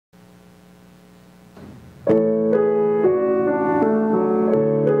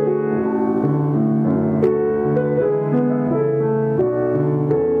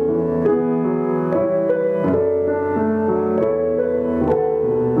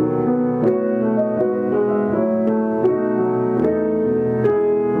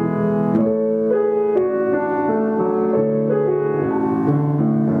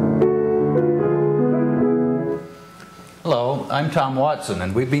I'm Tom Watson,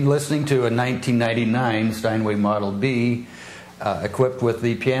 and we've been listening to a 1999 Steinway Model B equipped with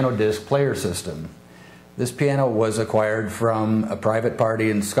the piano disc player system. This piano was acquired from a private party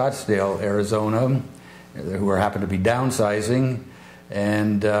in Scottsdale, Arizona, who happened to be downsizing.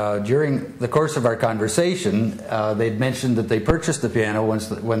 And during the course of our conversation, they'd mentioned that they purchased the piano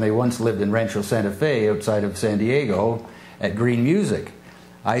when they once lived in Rancho Santa Fe outside of San Diego at Green Music.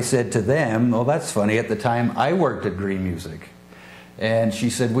 I said to them, "Oh, that's funny, at the time I worked at Green Music." And she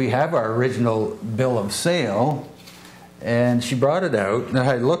said, "We have our original bill of sale." And she brought it out, and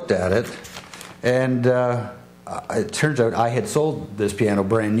I looked at it, and it turns out I had sold this piano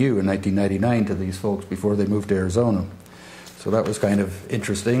brand new in 1999 to these folks before they moved to Arizona. So that was kind of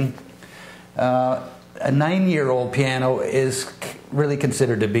interesting. A 9-year-old piano is really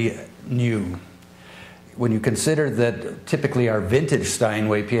considered to be new. When you consider that typically our vintage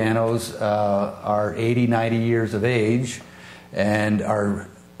Steinway pianos are 80, 90 years of age and are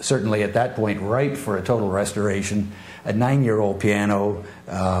certainly at that point ripe for a total restoration, a 9-year-old piano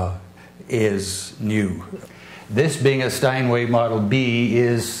is new. This, being a Steinway Model B,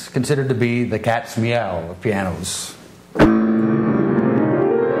 is considered to be the cat's meow of pianos.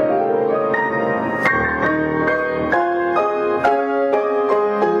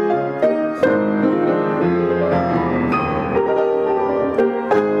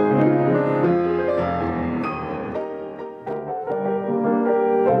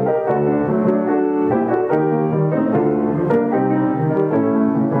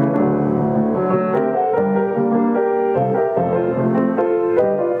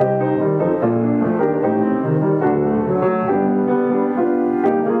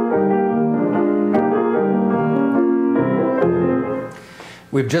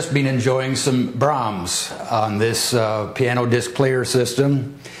 We've just been enjoying some Brahms on this piano disc player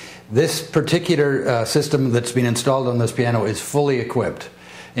system. This particular system that's been installed on this piano is fully equipped,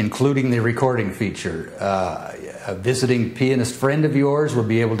 including the recording feature. A visiting pianist friend of yours will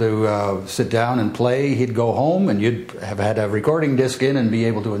be able to sit down and play. He'd go home and you'd have had a recording disc in and be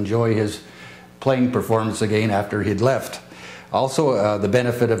able to enjoy his playing performance again after he'd left. Also, the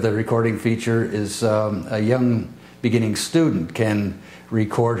benefit of the recording feature is a young beginning student can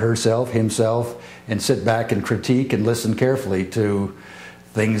record herself, himself, and sit back and critique and listen carefully to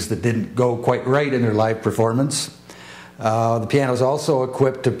things that didn't go quite right in their live performance. The piano is also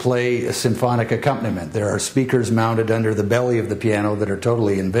equipped to play a symphonic accompaniment. There are speakers mounted under the belly of the piano that are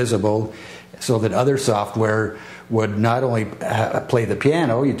totally invisible, so that other software would not only play the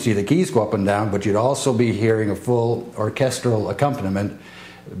piano, you'd see the keys go up and down, but you'd also be hearing a full orchestral accompaniment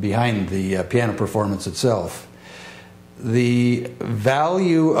behind the piano performance itself. The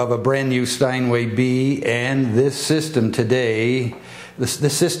value of a brand new Steinway B and this system today,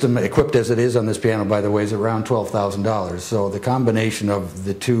 this system equipped as it is on this piano, by the way, is around $12,000. So the combination of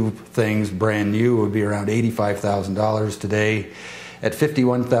the two things, brand new, would be around $85,000 today. At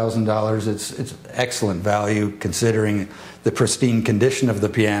 $51,000, it's excellent value considering the pristine condition of the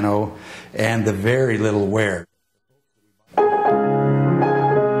piano and the very little wear.